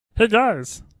Hey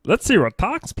guys, let's see what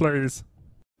Tox plays.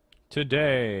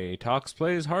 Today, Tox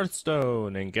plays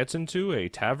Hearthstone and gets into a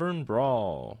Tavern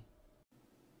Brawl.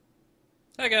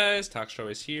 Hi guys,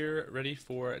 Tox.Plays here, ready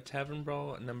for Tavern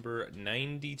Brawl number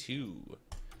 92.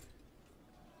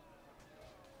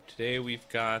 Today we've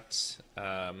got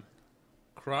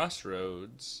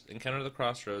Crossroads, Encounter the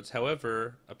Crossroads.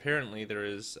 However, apparently there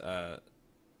is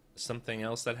something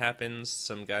else that happens.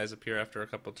 Some guys appear after a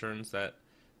couple turns that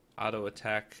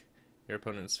auto-attack your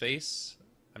opponent's face.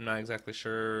 I'm not exactly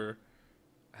sure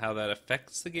how that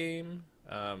affects the game.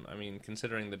 I mean,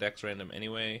 considering the deck's random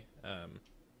anyway,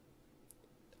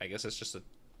 I guess it's just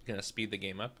going to speed the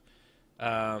game up.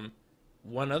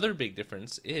 One other big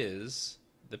difference is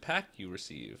the pack you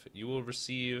receive. You will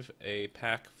receive a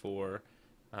pack for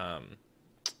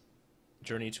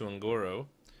Journey to Ungoro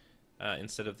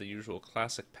instead of the usual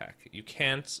classic pack. You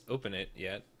can't open it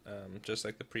yet. Just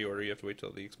like the pre-order, you have to wait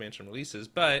till the expansion releases.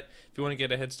 But if you want to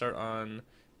get a head start on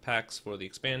packs for the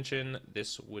expansion,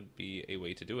 this would be a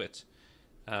way to do it.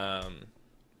 I'm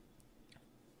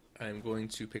going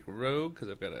to pick Rogue because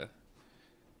I've got a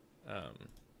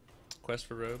quest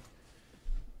for Rogue.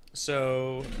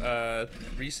 So,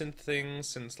 recent things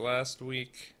since last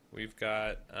week, we've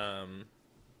got a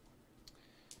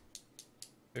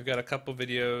couple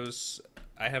videos.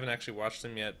 I haven't actually watched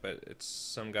them yet, but it's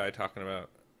some guy talking about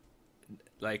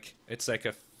it's like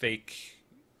a fake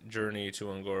Journey to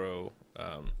Ungoro.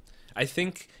 I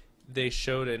think they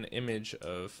showed an image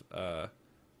of a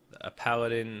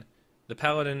paladin, the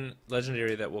paladin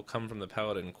legendary that will come from the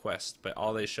paladin quest, but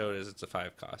all they showed is it's a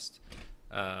 5 cost,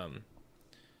 and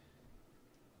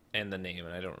the name,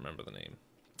 and I don't remember the name.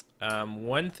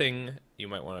 One thing you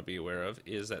might want to be aware of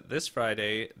is that this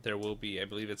Friday there will be, I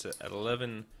believe it's at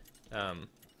 11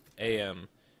 a.m.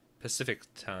 Pacific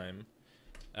time.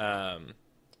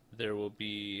 There will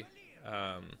be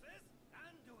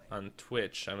on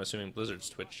Twitch, I'm assuming Blizzard's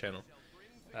Twitch channel,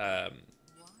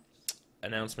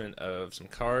 announcement of some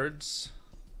cards.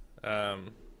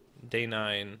 Day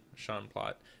 9, Sean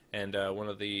Plott, and one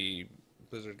of the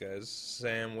Blizzard guys,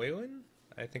 Sam Whalen.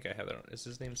 I think I have that on. Is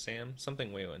his name Sam?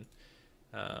 Something Whalen.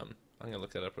 I'm going to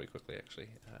look that up really quickly, actually.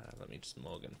 Let me just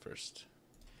mulligan first.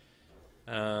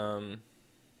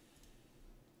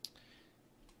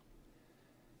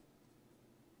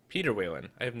 Peter Whalen.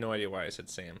 I have no idea why I said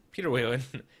Sam. Peter Whalen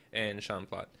and Sean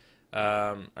Plott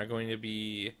are going to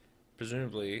be,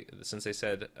 presumably, since they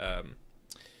said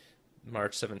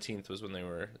March 17th was when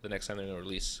the next time they were going to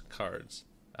release cards.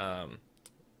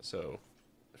 So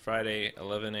Friday,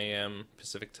 11 a.m.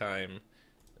 Pacific time.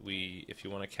 If you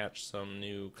want to catch some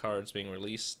new cards being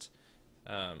released,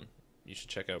 you should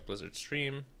check out Blizzard's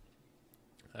stream.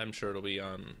 I'm sure it'll be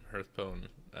on Hearthstone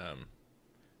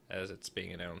as it's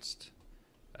being announced.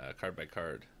 Card by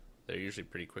card. They're usually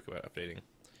pretty quick about updating.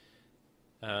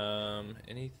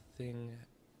 Anything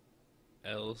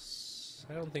else?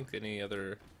 I don't think any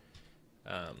other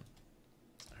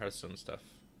Hearthstone stuff.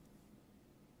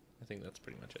 I think that's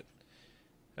pretty much it.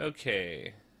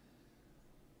 Okay.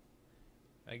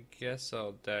 I guess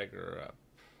I'll dagger up.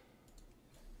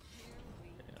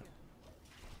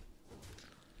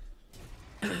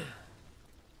 Yeah.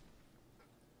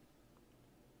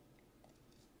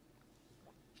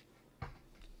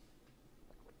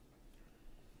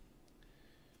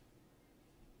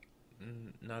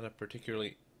 Not a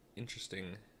particularly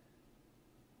interesting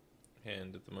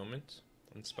hand at the moment.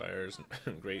 Inspire's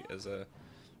great as a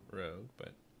rogue,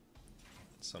 but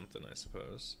it's something, I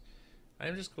suppose.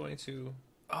 I'm just going to...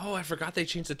 Oh, I forgot they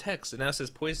changed the text. It now says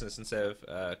poisonous instead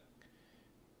of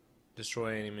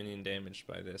destroy any minion damaged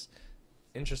by this.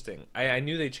 Interesting. I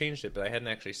knew they changed it, but I hadn't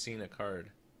actually seen a card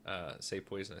say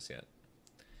poisonous yet.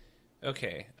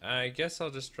 Okay, I guess I'll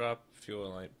just drop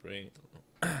Viola Lightbane.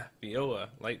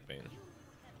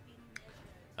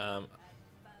 I'm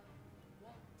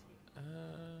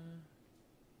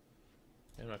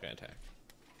not gonna attack.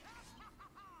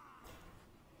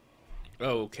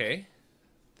 Okay.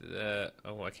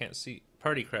 Oh, I can't see.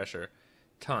 Party Crasher.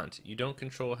 Taunt. You don't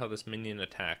control how this minion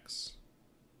attacks.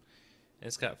 And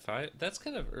it's got 5. That's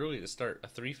kind of early to start. A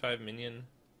 3/5 minion.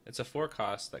 It's a 4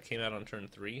 cost that came out on turn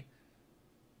 3.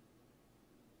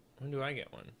 When do I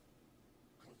get one?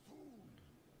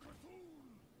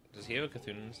 Does he have a Cthulhu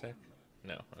in his deck?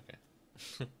 No, okay.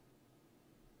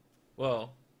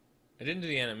 Well, I didn't do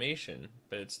the animation,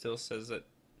 but it still says that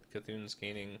Cthulhu's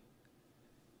gaining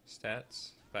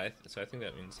stats. So I think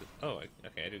that means that... Oh,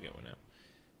 okay, I do get one now.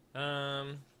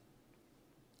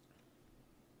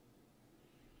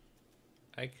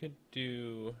 I could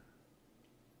do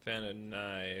Fan of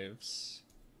Knives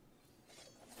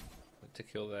to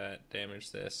kill that,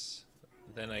 damage this.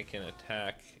 then I can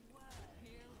attack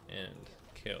and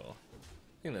kill.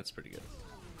 I think that's pretty good.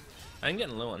 I'm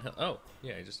getting low on health. Oh,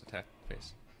 yeah, I just attacked the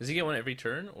face. Does he get one every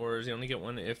turn, or does he only get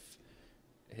one if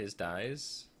his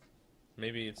dies?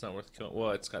 Maybe it's not worth killing.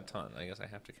 Well, it's got taunt. I guess I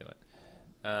have to kill it.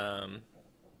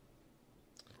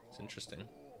 It's interesting.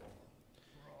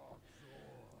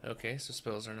 Okay, so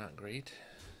spells are not great.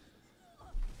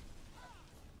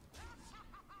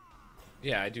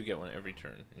 Yeah, I do get one every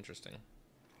turn. Interesting.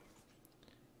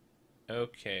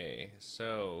 Okay,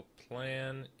 so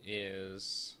plan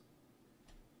is...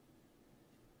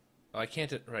 Oh, I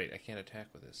can't... Right, I can't attack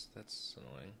with this. That's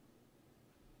annoying.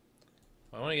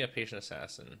 Well, I want to get Patient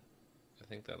Assassin. I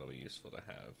think that'll be useful to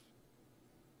have.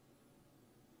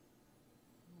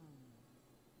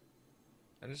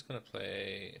 I'm just gonna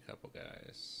play a couple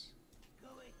guys.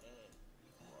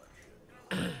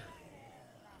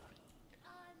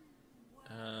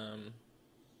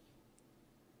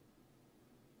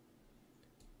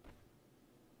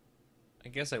 I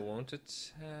guess I won't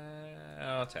attack.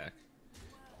 I'll attack.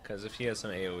 Because if he has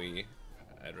some AoE,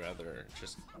 I'd rather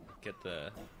just get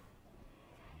the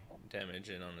damage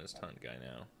in on his taunt guy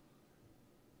now.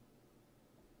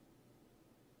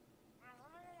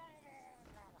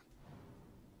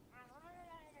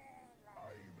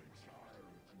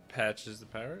 Patches the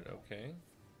pirate? Okay.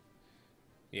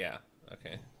 Yeah,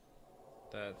 okay.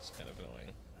 That's kind of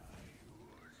annoying.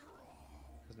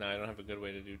 Because now I don't have a good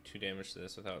way to do 2 damage to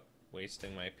this without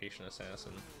wasting my Patient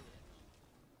Assassin.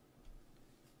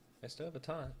 I still have a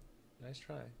taunt. Nice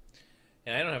try.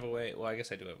 And I don't have a way... Well, I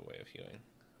guess I do have a way of healing.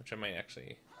 Which I might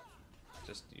actually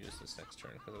just use this next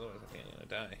turn, because otherwise I think I'm going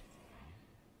to die.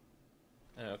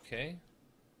 Okay.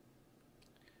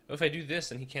 Well, if I do this,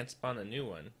 then he can't spawn a new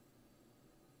one.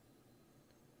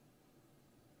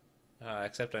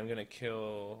 Except I'm going to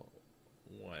kill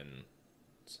one,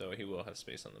 so he will have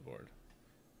space on the board.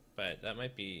 But that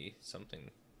might be something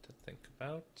to think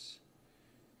about.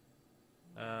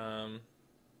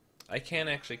 I can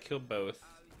actually kill both.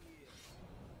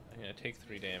 I'm going to take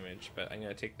 3 damage, but I'm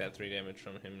going to take that 3 damage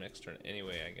from him next turn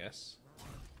anyway, I guess.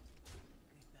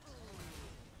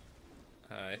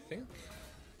 I think...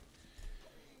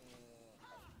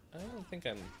 I don't think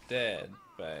I'm dead,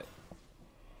 but...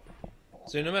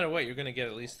 So no matter what, you're going to get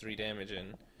at least 3 damage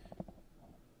in,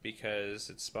 because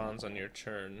it spawns on your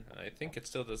turn. I think it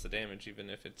still does the damage even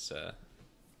if it's,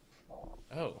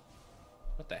 Oh.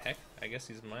 What the heck? I guess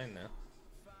he's mine now.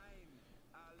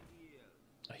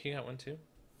 Oh, he got one too?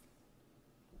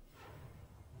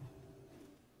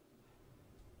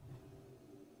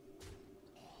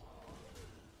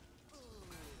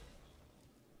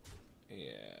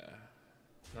 Yeah.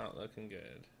 Not looking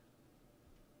good.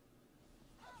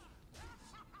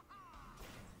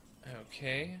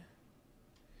 Okay.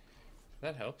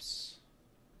 That helps.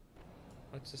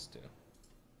 What's this do?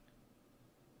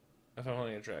 If I'm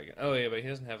holding a dragon. Oh yeah, but he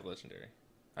doesn't have a legendary.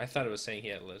 I thought it was saying he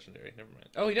had a legendary. Never mind.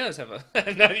 Oh, he does have a...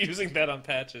 I'm not using that on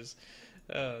patches.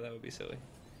 Oh, that would be silly.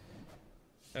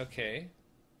 Okay.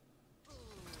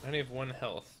 I only have 1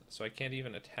 health, so I can't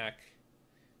even attack.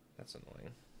 That's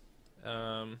annoying.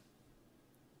 I'm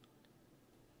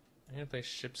gonna play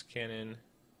Ship's Cannon.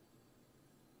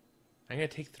 I'm gonna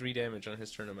take 3 damage on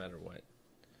his turn no matter what.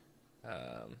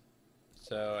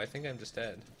 So I think I'm just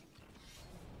dead.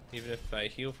 Even if I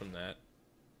heal from that,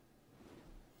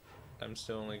 I'm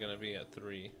still only gonna be at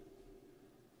 3.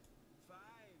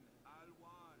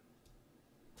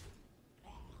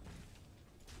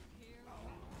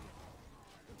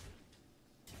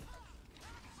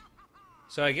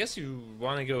 So I guess you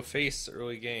want to go face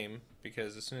early game,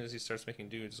 because as soon as he starts making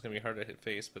dudes, it's going to be hard to hit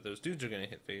face, but those dudes are going to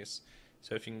hit face.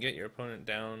 So if you can get your opponent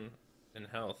down in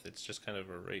health, it's just kind of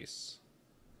a race.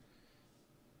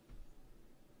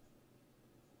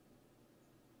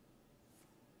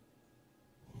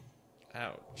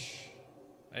 Ouch.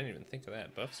 I didn't even think of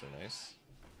that. Buffs are nice.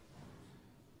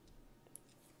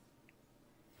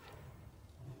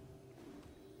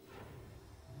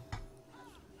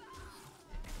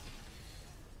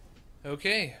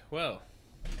 Okay, well.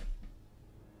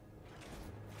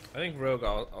 I think Rogue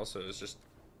also is just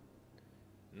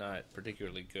not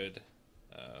particularly good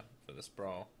for this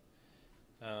brawl.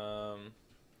 At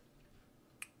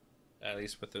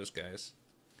least with those guys.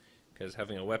 Because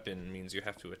having a weapon means you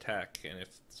have to attack, and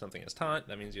if something is taunt,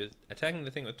 that means you're attacking the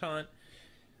thing with taunt,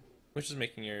 which is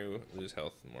making you lose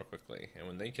health more quickly. And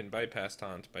when they can bypass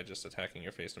taunt by just attacking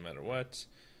your face no matter what,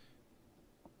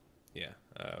 yeah,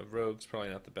 Rogue's probably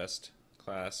not the best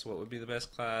class. What would be the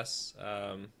best class?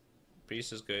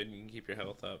 Priest is good, you can keep your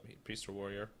health up. Priest or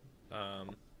Warrior.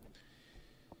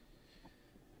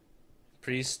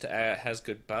 Priest has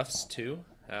good buffs too.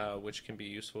 which can be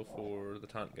useful for the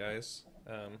taunt guys.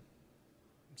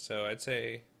 So I'd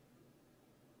say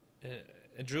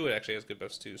a druid actually has good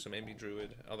buffs too, so maybe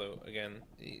druid. Although again,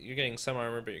 you're getting some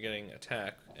armor, but you're getting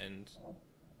attack, and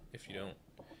if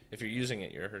you're using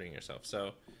it, you're hurting yourself.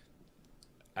 So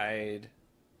I'd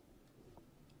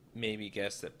maybe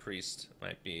guess that priest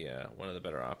might be one of the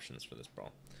better options for this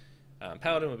brawl.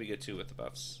 Paladin would be good too with the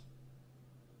buffs.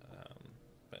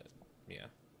 But yeah,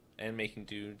 and making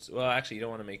dudes. Well, actually, you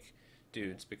don't want to make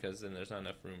dudes because then there's not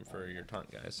enough room for your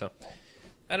taunt guys. So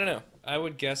I don't know. I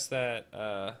would guess that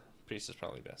priest is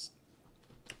probably best.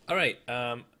 All right,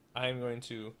 I'm going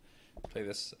to play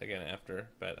this again after,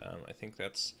 but I think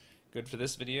that's good for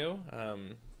this video.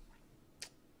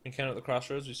 Encounter at the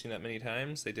Crossroads, we've seen that many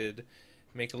times. They did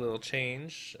make a little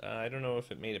change. I don't know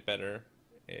if it made it better.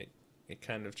 It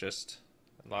kind of just,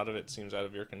 a lot of it seems out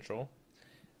of your control.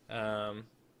 I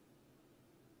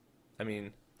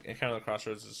mean, Encounter at the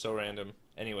Crossroads is so random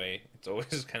anyway. It's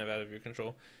always kind of out of your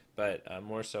control, but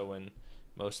more so when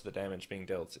most of the damage being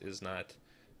dealt is not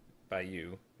by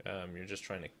you. You're just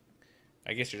trying to,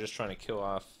 I guess you're just trying to kill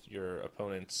off your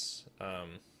opponent's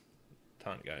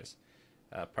taunt guys.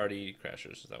 Party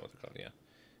crashers, is that what they're called?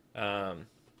 Yeah.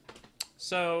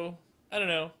 So, I don't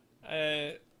know.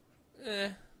 I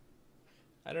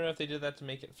don't know if they did that to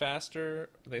make it faster.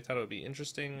 They thought it would be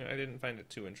interesting. I didn't find it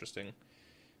too interesting.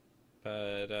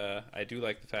 But I do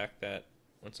like the fact that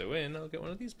once I win, I'll get one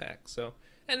of these packs. So,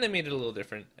 and they made it a little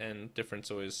different, and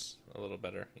different's always a little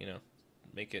better, you know.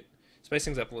 Make it, spice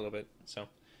things up a little bit. So,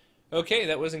 okay,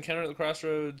 that was Encounter at the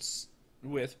Crossroads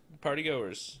with party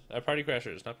goers. Party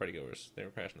crashers, not party goers. They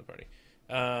were crashing the party.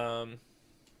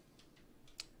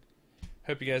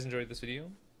 Hope you guys enjoyed this video.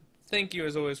 Thank you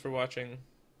as always for watching.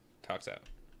 Tox out.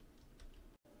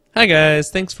 Hi guys,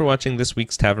 thanks for watching this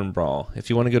week's Tavern Brawl. If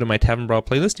you want to go to my Tavern Brawl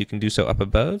playlist, you can do so up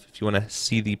above. If you want to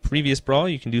see the previous brawl,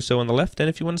 you can do so on the left. And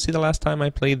if you want to see the last time I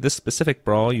played this specific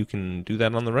brawl, you can do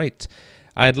that on the right.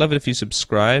 I'd love it if you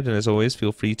subscribed, and as always,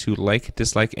 feel free to like,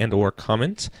 dislike, and or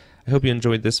comment. I hope you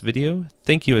enjoyed this video.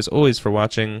 Thank you as always for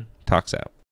watching. Tox out.